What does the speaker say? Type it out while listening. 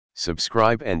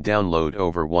Subscribe and download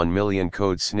over 1 million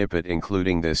code snippet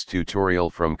including this tutorial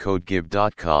from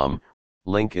codegive.com,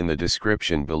 link in the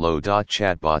description below.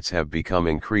 Chatbots have become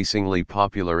increasingly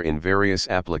popular in various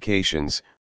applications,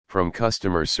 from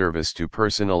customer service to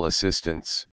personal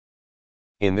assistance.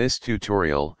 In this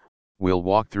tutorial, we'll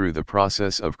walk through the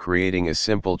process of creating a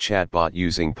simple chatbot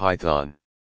using Python.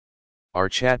 Our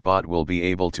chatbot will be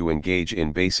able to engage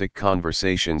in basic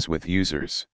conversations with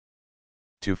users.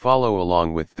 To follow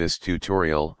along with this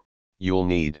tutorial, you'll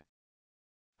need: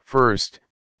 first,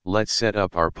 let's set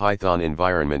up our Python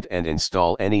environment and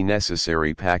install any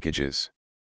necessary packages.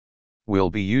 We'll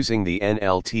be using the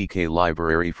nltk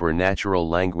library for natural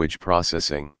language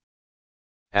processing.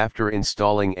 After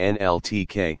installing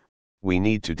nltk, we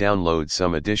need to download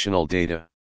some additional data.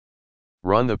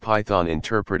 Run the Python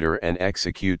interpreter and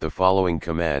execute the following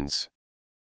commands.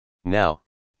 Now,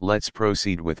 let's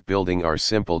proceed with building our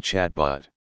simple chatbot.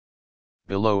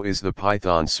 Below is the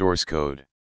Python source code.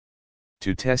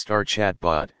 To test our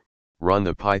chatbot, run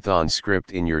the Python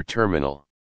script in your terminal.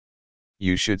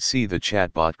 You should see the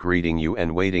chatbot greeting you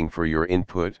and waiting for your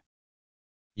input.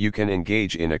 You can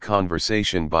engage in a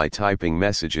conversation by typing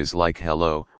messages like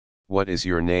 "Hello, what is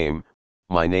your name?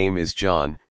 My name is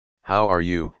John, how are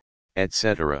you?"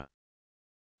 etc.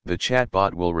 The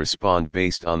chatbot will respond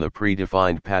based on the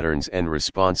predefined patterns and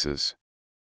responses.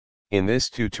 In this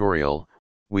tutorial,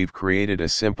 we've created a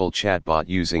simple chatbot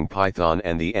using Python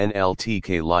and the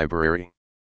nltk library.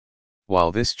 While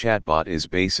this chatbot is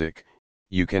basic,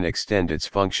 you can extend its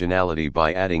functionality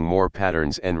by adding more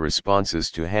patterns and responses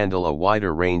to handle a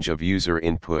wider range of user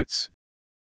inputs.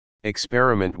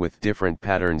 Experiment with different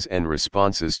patterns and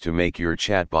responses to make your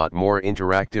chatbot more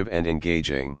interactive and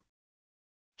engaging.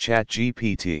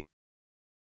 ChatGPT.